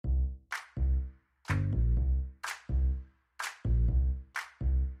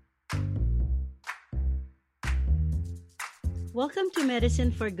Welcome to Medicine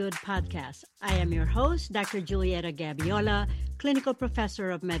for Good podcast. I am your host, Dr. Julieta Gabiola, clinical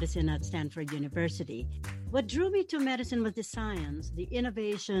professor of medicine at Stanford University. What drew me to medicine was the science, the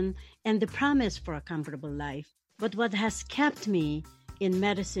innovation, and the promise for a comfortable life. But what has kept me in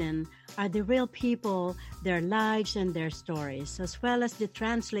medicine are the real people, their lives, and their stories, as well as the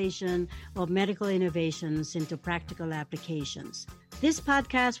translation of medical innovations into practical applications. This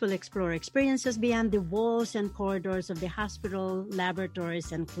podcast will explore experiences beyond the walls and corridors of the hospital,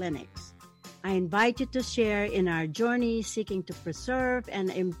 laboratories, and clinics. I invite you to share in our journey seeking to preserve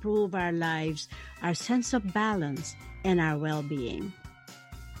and improve our lives, our sense of balance, and our well-being.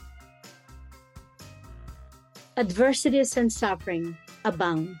 Adversities and suffering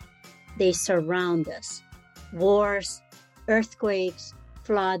abound. They surround us. Wars, earthquakes,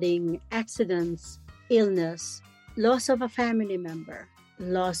 flooding, accidents, illness, loss of a family member,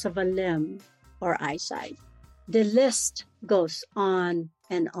 loss of a limb or eyesight. The list goes on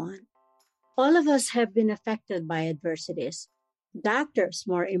and on. All of us have been affected by adversities. Doctors,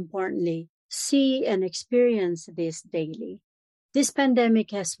 more importantly, see and experience this daily. This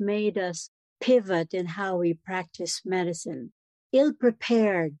pandemic has made us pivot in how we practice medicine,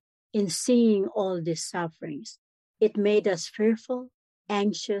 ill-prepared in seeing all these sufferings. It made us fearful,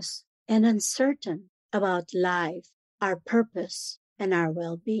 anxious, and uncertain about life, our purpose, and our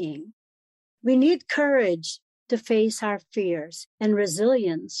well-being. We need courage to face our fears and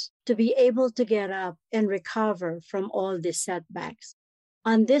resilience to be able to get up and recover from all these setbacks.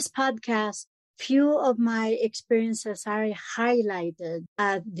 On this podcast, few of my experiences are highlighted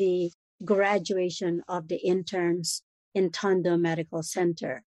at the graduation of the interns in Tondo Medical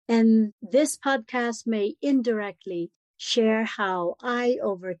Center. And this podcast may indirectly share how I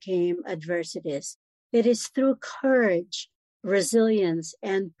overcame adversities. It is through courage, resilience,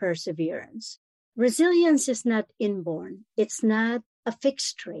 and perseverance. Resilience is not inborn. It's not a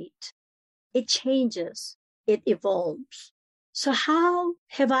fixed trait. It changes. It evolves. So how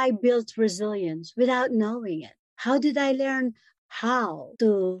have I built resilience without knowing it? How did I learn how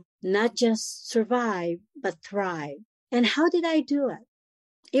to not just survive, but thrive? And how did I do it?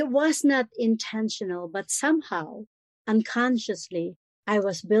 It was not intentional, but somehow, unconsciously, I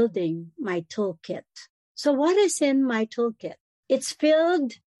was building my toolkit. So what is in my toolkit? It's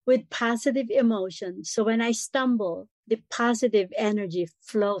filled with positive emotions. So when I stumble, the positive energy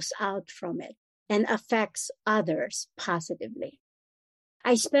flows out from it and affects others positively.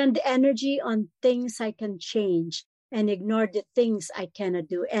 I spend energy on things I can change and ignore the things I cannot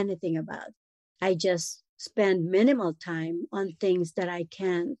do anything about. I just spend minimal time on things that I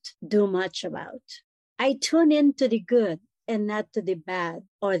can't do much about. I tune into the good and not to the bad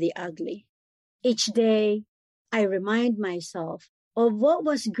or the ugly. Each day, I remind myself of what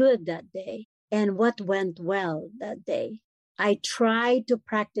was good that day and what went well that day. I try to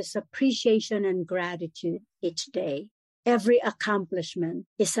practice appreciation and gratitude each day. Every accomplishment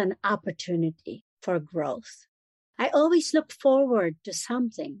is an opportunity for growth. I always look forward to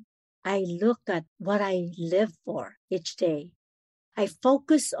something. I look at what I live for each day. I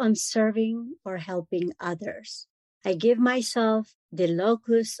focus on serving or helping others. I give myself the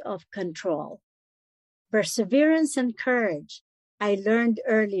locus of control. Perseverance and courage I learned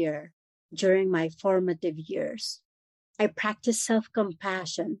earlier during my formative years. I practice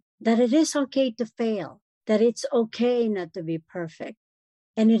self-compassion, that it is okay to fail, that it's okay not to be perfect,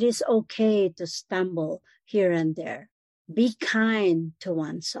 and it is okay to stumble here and there. Be kind to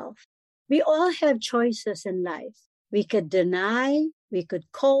oneself. We all have choices in life. We could deny, we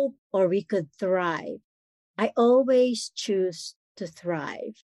could cope, or we could thrive. I always choose to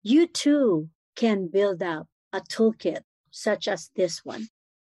thrive. You too can build up a toolkit such as this one.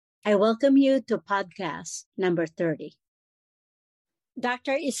 I welcome you to podcast number 30.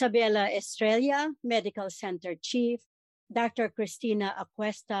 Dr. Isabella Estrella, Medical Center Chief, Dr. Cristina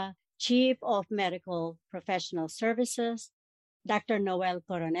Acuesta, Chief of Medical Professional Services, Dr. Noel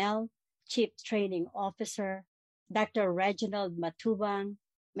Coronel, Chief Training Officer, Dr. Reginald Matubang,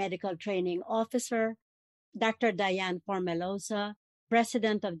 Medical Training Officer, Dr. Diane Formelosa,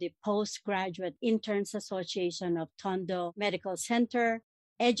 President of the Postgraduate Interns Association of Tondo Medical Center,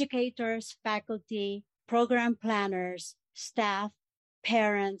 educators, faculty, program planners, staff,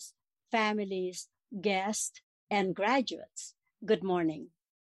 parents, families, guests, and graduates. Good morning.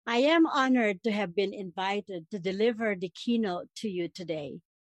 I am honored to have been invited to deliver the keynote to you today.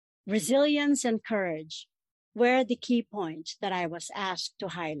 Resilience and courage were the key points that I was asked to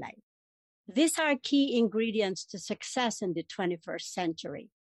highlight. These are key ingredients to success in the 21st century,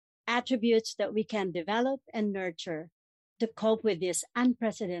 attributes that we can develop and nurture to cope with these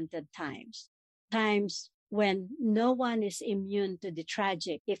unprecedented times when no one is immune to the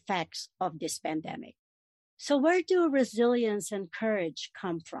tragic effects of this pandemic. So, where do resilience and courage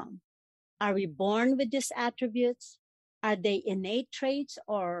come from? Are we born with these attributes? Are they innate traits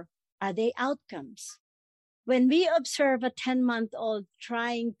or are they outcomes? When we observe a 10-month-old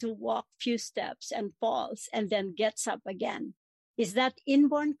trying to walk few steps and falls and then gets up again, is that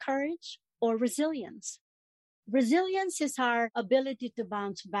inborn courage or resilience? Resilience is our ability to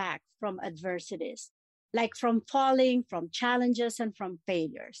bounce back from adversities, like from falling, from challenges, and from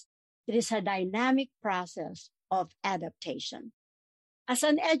failures. It is a dynamic process of adaptation. As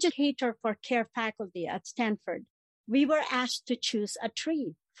an educator for care faculty at Stanford, we were asked to choose a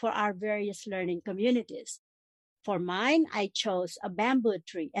tree for our various learning communities. For mine, I chose a bamboo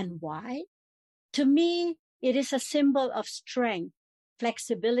tree. And why? To me, it is a symbol of strength,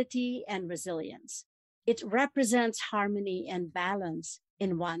 flexibility, and resilience. It represents harmony and balance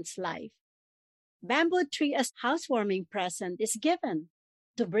in one's life. Bamboo tree as housewarming present is given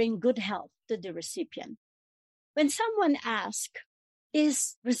to bring good health to the recipient. When someone asks,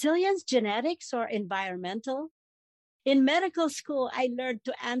 is resilience genetics or environmental? In medical school, I learned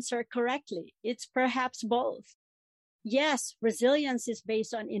to answer correctly. It's perhaps both. Yes, resilience is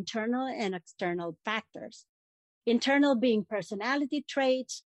based on internal and external factors. Internal being personality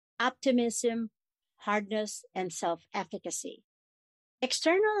traits, optimism, hardness, and self-efficacy.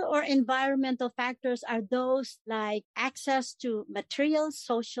 External or environmental factors are those like access to material,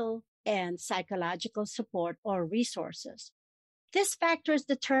 social, and psychological support or resources. These factors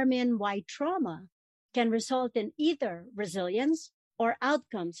determine why trauma can result in either resilience or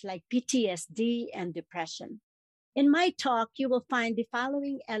outcomes like PTSD and depression. In my talk, you will find the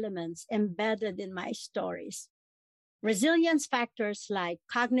following elements embedded in my stories. Resilience factors like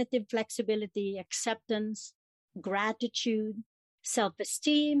cognitive flexibility, acceptance, gratitude,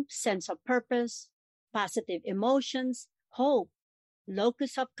 self-esteem, sense of purpose, positive emotions, hope,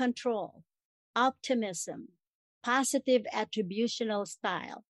 locus of control, optimism, positive attributional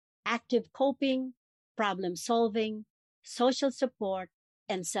style, active coping, problem solving, social support,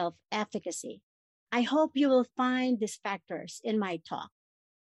 and self-efficacy. I hope you will find these factors in my talk.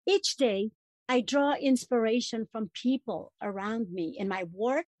 Each day, I draw inspiration from people around me in my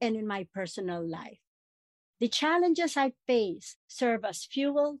work and in my personal life. The challenges I face serve as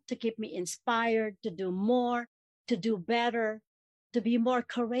fuel to keep me inspired to do more, to do better, to be more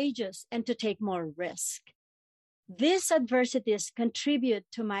courageous, and to take more risk. These adversities contribute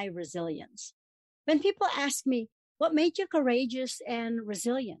to my resilience. When people ask me, what made you courageous and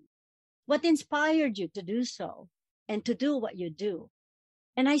resilient? What inspired you to do so and to do what you do?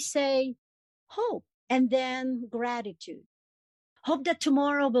 And I say, hope, and then gratitude. Hope that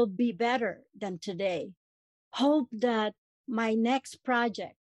tomorrow will be better than today. Hope that my next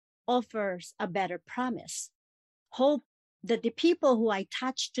project offers a better promise. Hope that the people who I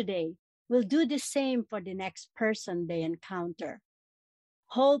touch today will do the same for the next person they encounter.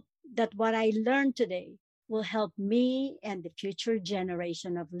 Hope that what I learned today will help me and the future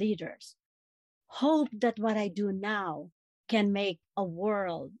generation of leaders. Hope that what I do now can make a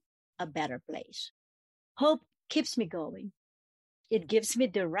world a better place. Hope keeps me going. It gives me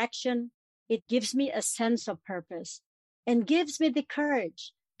direction. It gives me a sense of purpose and gives me the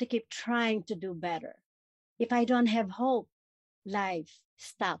courage to keep trying to do better. If I don't have hope, life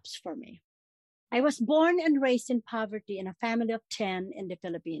stops for me. I was born and raised in poverty in a family of 10 in the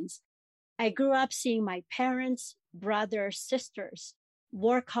Philippines. I grew up seeing my parents, brothers, sisters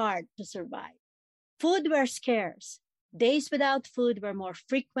work hard to survive. Food were scarce. Days without food were more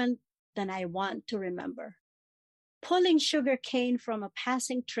frequent than I want to remember. Pulling sugar cane from a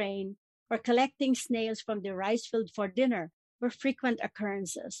passing train or collecting snails from the rice field for dinner were frequent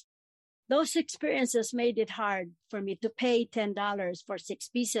occurrences. Those experiences made it hard for me to pay $10 for 6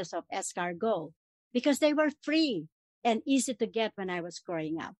 pieces of escargot because they were free and easy to get when I was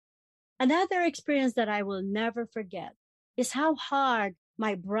growing up. Another experience that I will never forget is how hard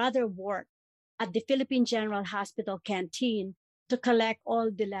my brother worked at the Philippine General Hospital canteen to collect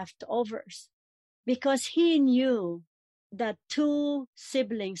all the leftovers because he knew that 2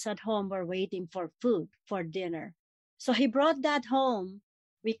 siblings at home were waiting for food for dinner. So he brought that home.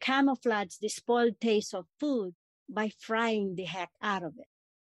 We camouflaged the spoiled taste of food by frying the heck out of it.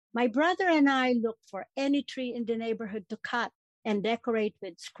 My brother and I looked for any tree in the neighborhood to cut and decorate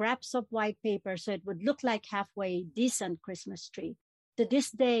with scraps of white paper so it would look like halfway decent Christmas tree. To this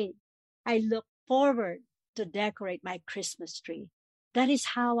day, I look forward to decorate my Christmas tree. That is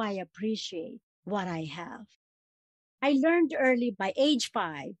how I appreciate what I have. I learned early by age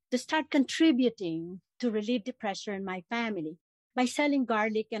 5 to start contributing to relieve the pressure in my family by selling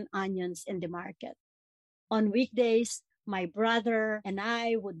garlic and onions in the market. On weekdays, my brother and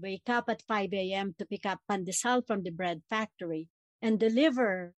I would wake up at 5 a.m. to pick up pandesal from the bread factory and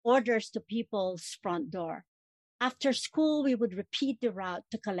deliver orders to people's front door. After school, we would repeat the route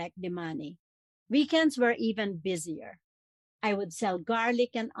to collect the money. Weekends were even busier. I would sell garlic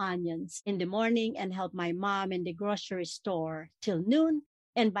and onions in the morning and help my mom in the grocery store till noon.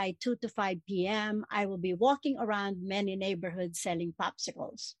 And by 2 to 5 p.m., I will be walking around many neighborhoods selling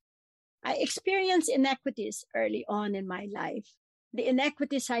popsicles. I experienced inequities early on in my life. The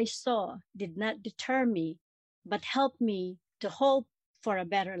inequities I saw did not deter me, but helped me to hope for a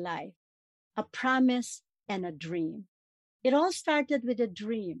better life, a promise, and a dream. It all started with a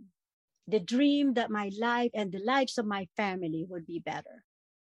dream, the dream that my life and the lives of my family would be better.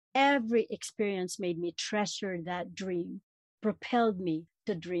 Every experience made me treasure that dream, propelled me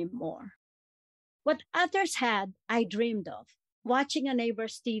to dream more. What others had, I dreamed of. Watching a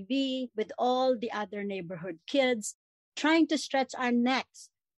neighbor's TV with all the other neighborhood kids, trying to stretch our necks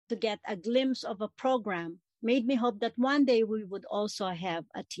to get a glimpse of a program made me hope that one day we would also have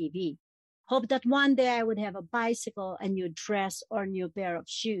a TV. Hope that one day I would have a bicycle, a new dress, or a new pair of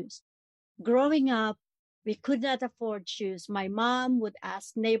shoes. Growing up, we could not afford shoes. My mom would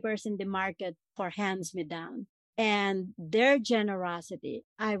ask neighbors in the market for hands-me-down. And their generosity,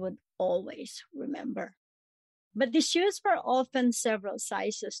 I would always remember. But the shoes were often several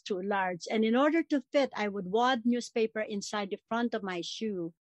sizes too large, and in order to fit, I would wad newspaper inside the front of my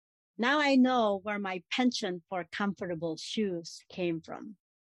shoe. Now I know where my penchant for comfortable shoes came from.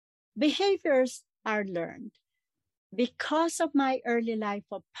 Behaviors are learned. Because of my early life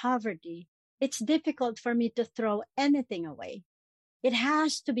of poverty, it's difficult for me to throw anything away. It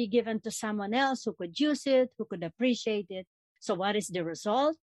has to be given to someone else who could use it, who could appreciate it. So what is the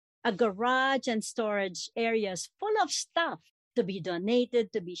result? A garage and storage areas full of stuff to be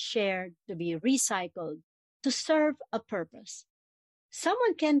donated, to be shared, to be recycled, to serve a purpose.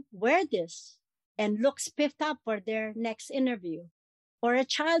 Someone can wear this and look spiffed up for their next interview. Or a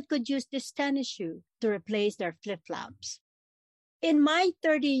child could use this tennis shoe to replace their flip-flops. In my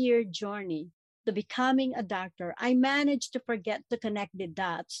 30-year journey to becoming a doctor, I managed to forget to connect the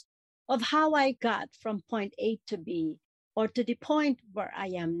dots of how I got from point A to B, or to the point where I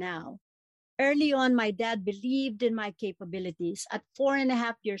am now. Early on, my dad believed in my capabilities. At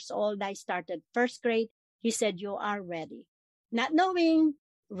 4.5 years old, I started first grade. He said, "You are ready." Not knowing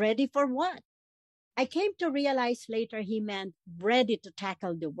ready for what. I came to realize later he meant ready to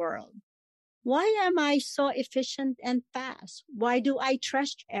tackle the world. Why am I so efficient and fast? Why do I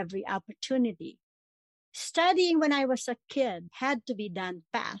treasure every opportunity? Studying when I was a kid had to be done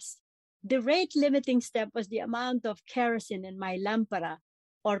fast. The rate limiting step was the amount of kerosene in my lampara,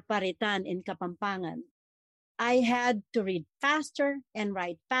 or paritan in Kapampangan. I had to read faster and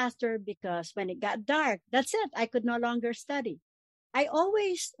write faster because when it got dark, that's it. I could no longer study. I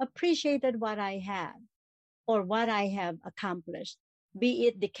always appreciated what I had or what I have accomplished, be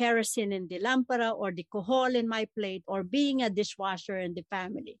it the kerosene in the lampara or the kohol in my plate or being a dishwasher in the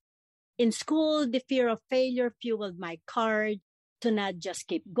family. In school, the fear of failure fueled my courage to not just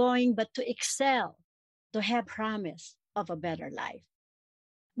keep going, but to excel, to have promise of a better life.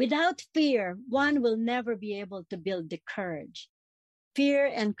 Without fear, one will never be able to build the courage. Fear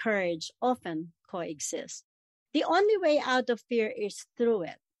and courage often coexist. The only way out of fear is through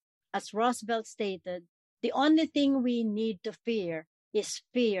it. As Roosevelt stated, the only thing we need to fear is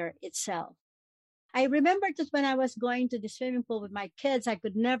fear itself. I remember that when I was going to the swimming pool with my kids, I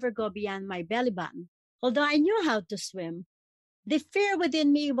could never go beyond my belly button, although I knew how to swim. The fear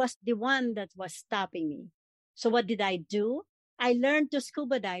within me was the one that was stopping me. So what did I do? I learned to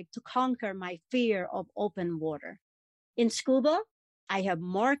scuba dive to conquer my fear of open water. In scuba, I have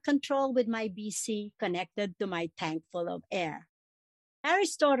more control with my BC connected to my tank full of air.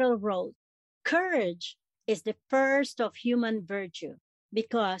 Aristotle wrote, "Courage is the first of human virtue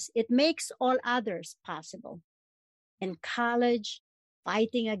because it makes all others possible." In college,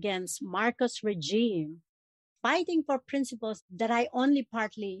 fighting against Marcos' regime, fighting for principles that I only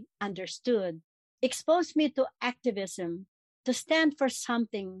partly understood, exposed me to activism, to stand for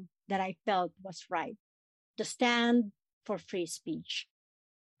something that I felt was right, to stand for free speech.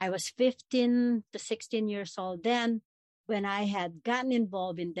 I was 15 to 16 years old then when I had gotten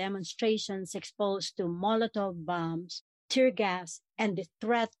involved in demonstrations exposed to Molotov bombs, tear gas, and the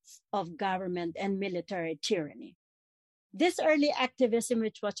threats of government and military tyranny. This early activism,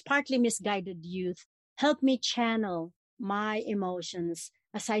 which was partly misguided youth, helped me channel my emotions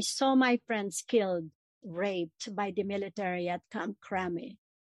as I saw my friends killed, raped by the military at Camp Crame.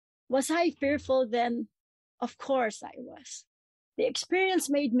 Was I fearful then? Of course I was. The experience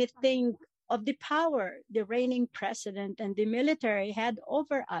made me think of the power the reigning president and the military had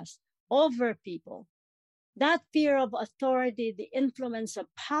over us, over people. That fear of authority, the influence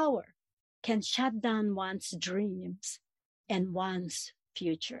of power, can shut down one's dreams and one's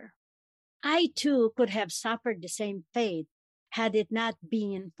future. I too could have suffered the same fate had it not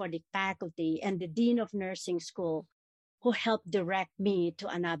been for the faculty and the dean of nursing school who helped direct me to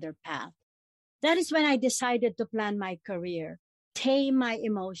another path. That is when I decided to plan my career, tame my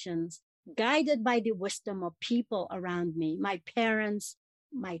emotions, guided by the wisdom of people around me, my parents,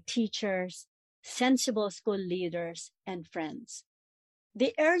 my teachers, sensible school leaders, and friends.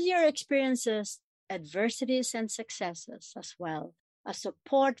 The earlier experiences, adversities, and successes, as well as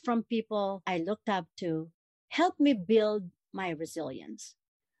support from people I looked up to, helped me build my resilience.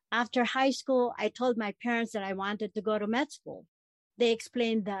 After high school, I told my parents that I wanted to go to med school. They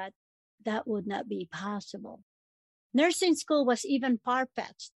explained that that would not be possible. Nursing school was even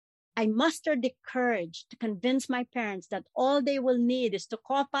far-fetched. I mustered the courage to convince my parents that all they will need is to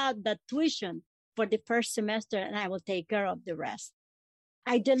cough out that tuition for the first semester and I will take care of the rest.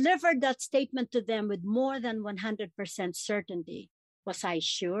 I delivered that statement to them with more than 100% certainty. Was I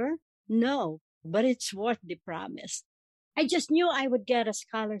sure? No, but it's worth the promise. I just knew I would get a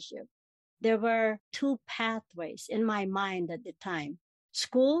scholarship. There were two pathways in my mind at the time,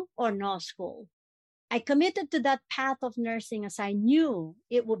 school or no school. I committed to that path of nursing as I knew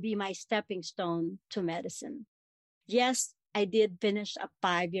it would be my stepping stone to medicine. Yes, I did finish a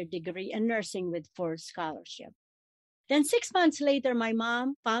 5-year degree in nursing with full scholarship. Then 6 months later, my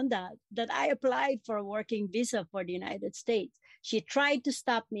mom found out that I applied for a working visa for the United States. She tried to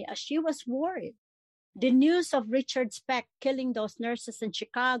stop me as she was worried. The news of Richard Speck killing those nurses in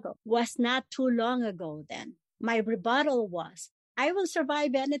Chicago was not too long ago then. My rebuttal was, I will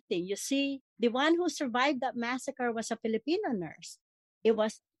survive anything. You see, the one who survived that massacre was a Filipino nurse. It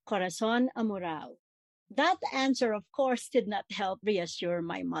was Corazon Amurao. That answer, of course, did not help reassure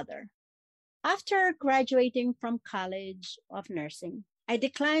my mother. After graduating from College of Nursing, I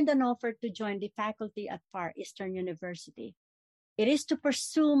declined an offer to join the faculty at Far Eastern University. It is to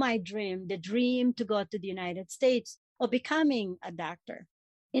pursue my dream, the dream to go to the United States of becoming a doctor.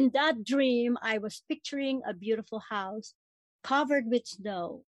 In that dream, I was picturing a beautiful house covered with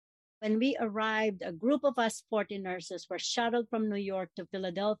snow. When we arrived, a group of us 40 nurses were shuttled from New York to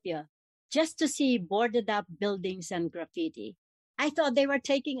Philadelphia just to see boarded up buildings and graffiti. I thought they were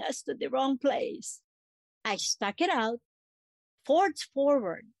taking us to the wrong place. I stuck it out, forged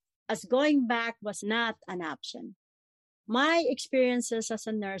forward, as going back was not an option. My experiences as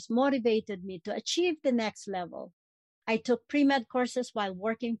a nurse motivated me to achieve the next level. I took pre-med courses while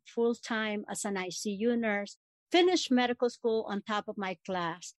working full-time as an ICU nurse, finished medical school on top of my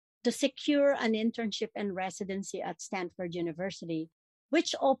class to secure an internship and residency at Stanford University,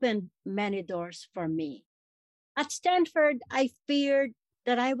 which opened many doors for me. At Stanford, I feared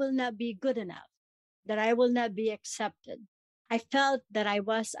that I will not be good enough, that I will not be accepted. I felt that I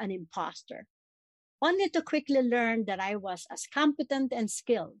was an imposter, only to quickly learn that I was as competent and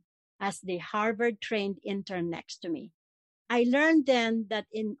skilled as the Harvard-trained intern next to me. I learned then that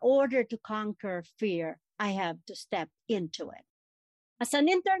in order to conquer fear, I have to step into it. As an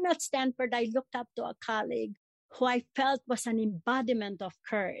intern at Stanford, I looked up to a colleague who I felt was an embodiment of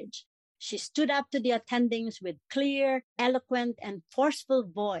courage. She stood up to the attendings with clear, eloquent, and forceful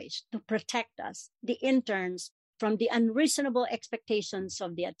voice to protect us, the interns, from the unreasonable expectations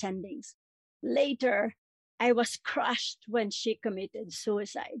of the attendings. Later, I was crushed when she committed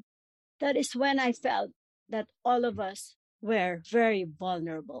suicide. That is when I felt that all of us were very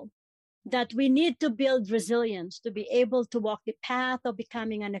vulnerable, that we need to build resilience to be able to walk the path of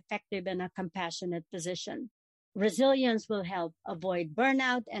becoming an effective and a compassionate physician. Resilience will help avoid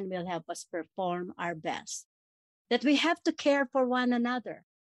burnout and will help us perform our best. That we have to care for one another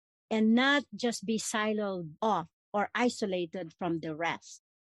and not just be siloed off or isolated from the rest.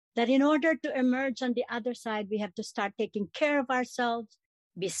 That in order to emerge on the other side, we have to start taking care of ourselves,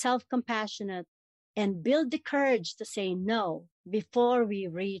 be self-compassionate, and build the courage to say no before we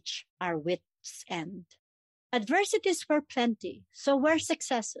reach our wits' end. Adversities were plenty, so were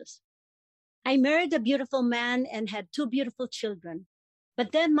successes. I married a beautiful man and had 2 beautiful children.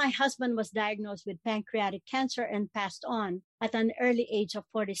 But then my husband was diagnosed with pancreatic cancer and passed on at an early age of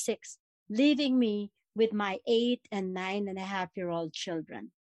 46, leaving me with my 8 and 9.5-year-old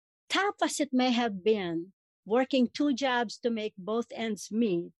children. Tough as it may have been, working 2 jobs to make both ends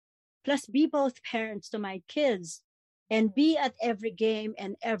meet, plus be both parents to my kids, and be at every game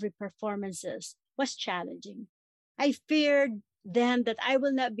and every performances was challenging. I feared then that I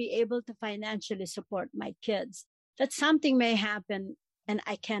will not be able to financially support my kids, that something may happen and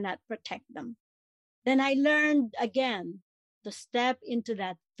I cannot protect them. Then I learned again to step into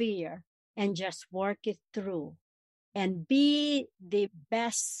that fear and just work it through and be the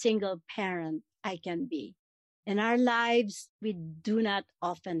best single parent I can be. In our lives, we do not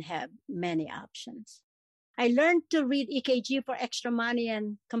often have many options. I learned to read EKG for extra money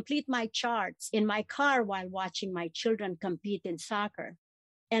and complete my charts in my car while watching my children compete in soccer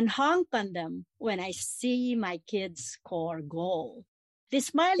and honk on them when I see my kids score goal. The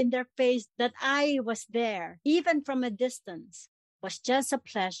smile in their face that I was there, even from a distance, was just a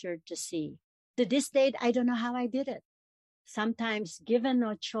pleasure to see. To this date, I don't know how I did it. Sometimes, given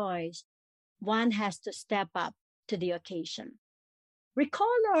no choice, one has to step up to the occasion.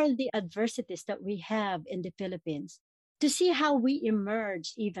 Recall all the adversities that we have in the Philippines to see how we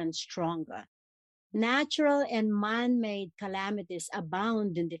emerge even stronger. Natural and man-made calamities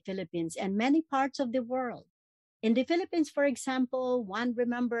abound in the Philippines and many parts of the world. In the Philippines, for example, one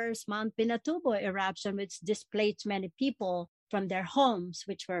remembers Mount Pinatubo eruption, which displaced many people from their homes,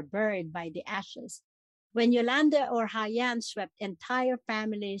 which were buried by the ashes. When Yolanda or Haiyan swept entire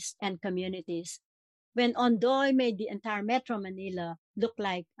families and communities. When Ondoy made the entire Metro Manila look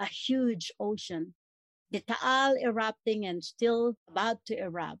like a huge ocean. The Taal erupting and still about to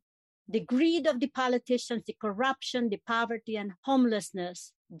erupt. The greed of the politicians, the corruption, the poverty and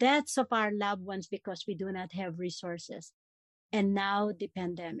homelessness, deaths of our loved ones because we do not have resources. And now the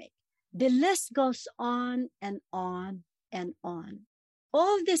pandemic. The list goes on and on and on.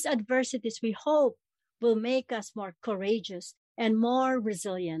 All these adversities we hope will make us more courageous and more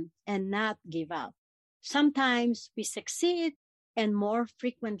resilient and not give up. Sometimes we succeed and more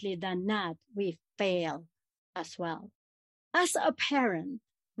frequently than not, we fail as well. As a parent,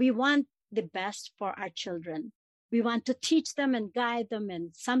 we want the best for our children. We want to teach them and guide them and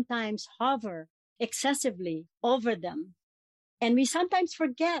sometimes hover excessively over them. And we sometimes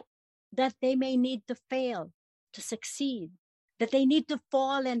forget that they may need to fail to succeed, that they need to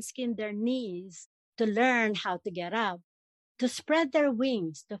fall and skin their knees to learn how to get up, to spread their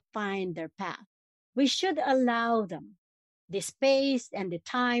wings to find their path. We should allow them the space and the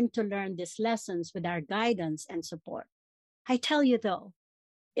time to learn these lessons with our guidance and support. I tell you though,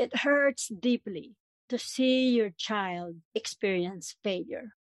 it hurts deeply to see your child experience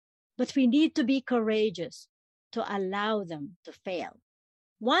failure. But we need to be courageous to allow them to fail.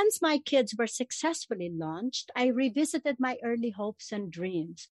 Once my kids were successfully launched, I revisited my early hopes and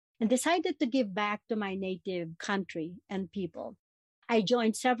dreams and decided to give back to my native country and people. I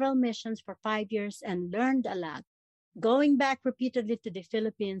joined several missions for 5 years and learned a lot. Going back repeatedly to the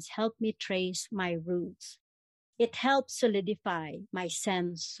Philippines helped me trace my roots. It helped solidify my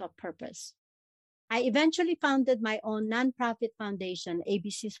sense of purpose. I eventually founded my own nonprofit foundation,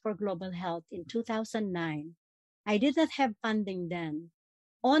 ABCs for Global Health, in 2009. I did not have funding then,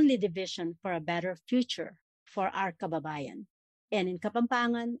 only the vision for a better future for our kababayan, and in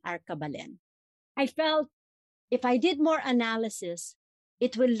Kapampangan, our kabalen. I felt if I did more analysis,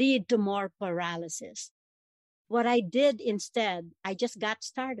 it will lead to more paralysis. What I did instead, I just got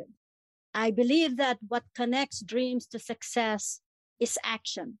started. I believe that what connects dreams to success is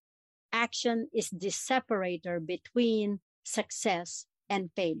action. Action is the separator between success and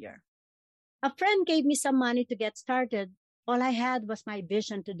failure. A friend gave me some money to get started. All I had was my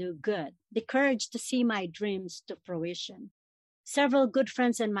vision to do good, the courage to see my dreams to fruition. Several good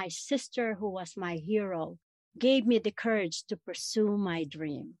friends and my sister, who was my hero, gave me the courage to pursue my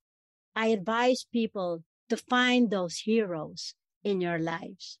dream. I advise people to find those heroes in your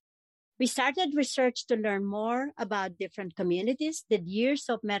lives. We started research to learn more about different communities, did years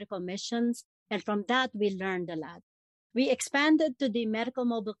of medical missions, and from that we learned a lot. We expanded to the medical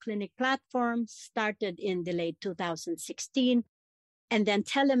mobile clinic platform, started in the late 2016, and then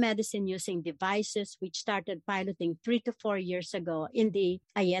telemedicine using devices, which started piloting 3 to 4 years ago in the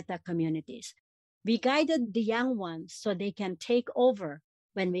Ayeta communities. We guided the young ones so they can take over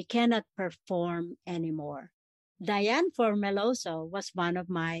when we cannot perform anymore. Diane Formeloso was one of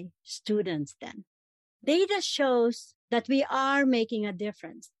my students then. Data shows that we are making a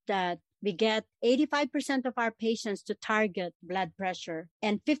difference, that we get 85% of our patients to target blood pressure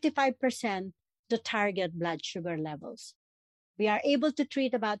and 55% to target blood sugar levels. We are able to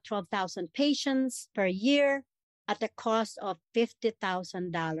treat about 12,000 patients per year at a cost of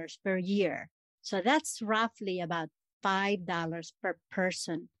 $50,000 per year. So that's roughly about $5 per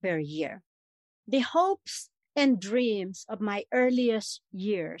person per year. The hopes and dreams of my earliest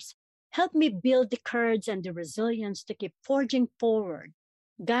years helped me build the courage and the resilience to keep forging forward,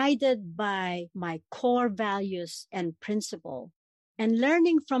 guided by my core values and principle, and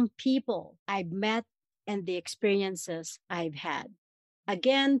learning from people I've met and the experiences I've had.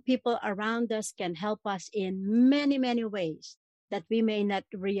 Again, people around us can help us in many, many ways that we may not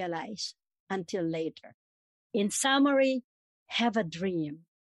realize until later. In summary, have a dream.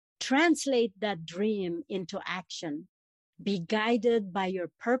 Translate that dream into action. Be guided by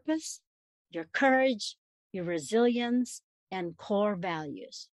your purpose, your courage, your resilience, and core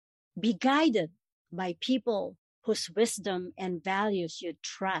values. Be guided by people whose wisdom and values you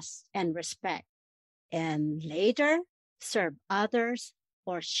trust and respect. And later, serve others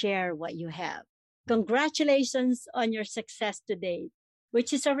or share what you have. Congratulations on your success today,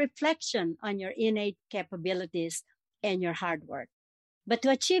 which is a reflection on your innate capabilities and your hard work. But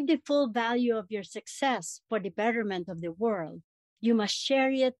to achieve the full value of your success for the betterment of the world, you must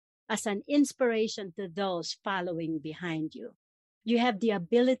share it as an inspiration to those following behind you. You have the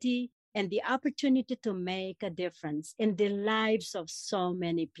ability and the opportunity to make a difference in the lives of so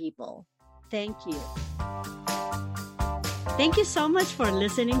many people. Thank you. Thank you so much for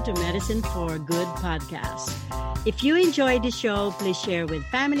listening to Medicine for Good podcast. If you enjoyed the show, please share with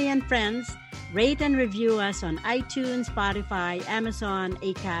family and friends. Rate and review us on iTunes, Spotify, Amazon,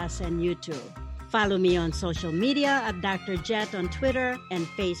 Acast, and YouTube. Follow me on social media at Dr. Jet on Twitter and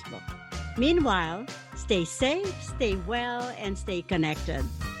Facebook. Meanwhile, stay safe, stay well, and stay connected.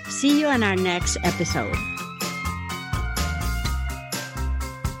 See you on our next episode.